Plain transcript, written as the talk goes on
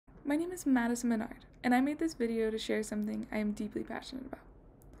My name is Madison Minard, and I made this video to share something I am deeply passionate about.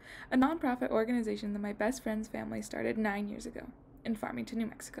 A nonprofit organization that my best friend's family started 9 years ago in Farmington, New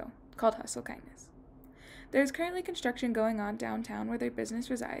Mexico, called Hustle Kindness. There is currently construction going on downtown where their business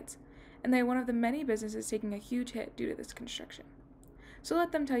resides, and they are one of the many businesses taking a huge hit due to this construction. So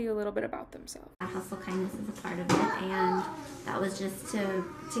let them tell you a little bit about themselves. Hustle Kindness is a part of it, and that was just to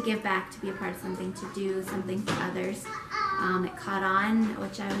give back, to be a part of something, to do something for others. It caught on,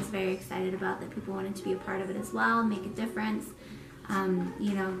 which I was very excited about, that people wanted to be a part of it as well, make a difference.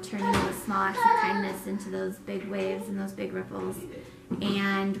 Turning those small acts of kindness into those big waves and those big ripples.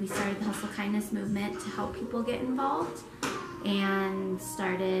 And we started the Hustle Kindness movement to help people get involved, and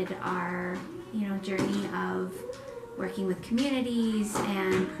started our journey of working with communities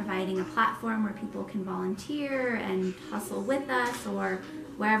and providing a platform where people can volunteer and hustle with us or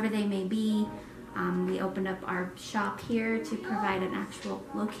wherever they may be. We opened up our shop here to provide an actual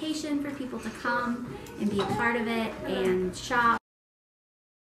location for people to come and be a part of it and shop.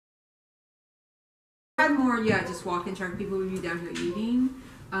 Had more, just walk-in truck. People would be down here eating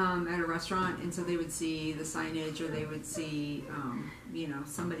at a restaurant, and so they would see the signage, or they would see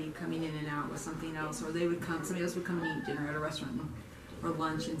somebody coming in and out with something else, or somebody else would come and eat dinner at a restaurant or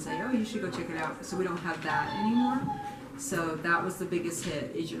lunch and say, oh, you should go check it out. So we don't have that anymore. So that was the biggest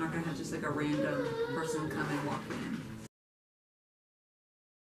hit, is you're not going to have just like a random person come and walk in.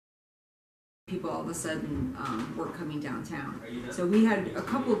 People all of a sudden were coming downtown. So we had a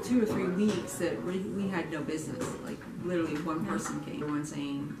couple, 2 or 3 weeks that we had no business. Like literally one person came, everyone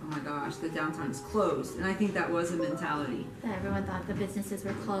saying, oh my gosh, the downtown is closed. And I think that was a mentality. That everyone thought the businesses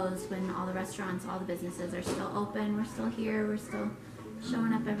were closed, when all the restaurants, all the businesses are still open. We're still here, we're still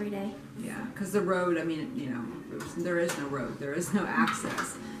showing up every day. Yeah, because the road, there is no road, there is no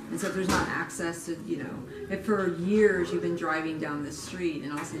access. And so if there's not access to, if for years you've been driving down this street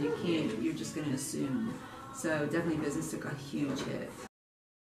and all of a sudden you can't, you're just going to assume. So definitely business took a huge hit.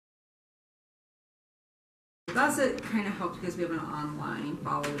 That's it kind of helped because we have an online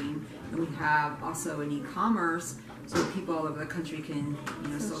following, and we have also an e-commerce, so people all over the country can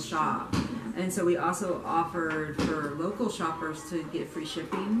still shop. And so we also offered for local shoppers to get free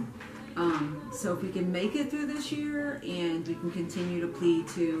shipping. So if we can make it through this year, and we can continue to plead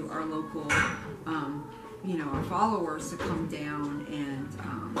to our local, our followers to come down and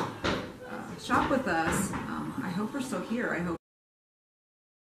shop with us, I hope we're still here. I hope.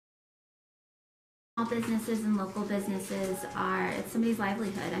 Small businesses and local businesses it's somebody's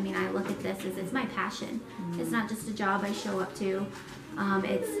livelihood. I look at this as it's my passion. It's not just a job I show up to.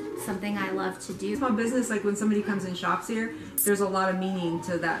 It's something I love to do. Small business, like when somebody comes and shops here, there's a lot of meaning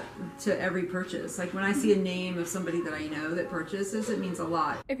to that, to every purchase. Like when I see a name of somebody that I know that purchases, it means a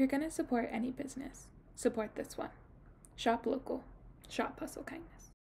lot. If you're going to support any business, support this one. Shop local. Shop Hustle Kindness.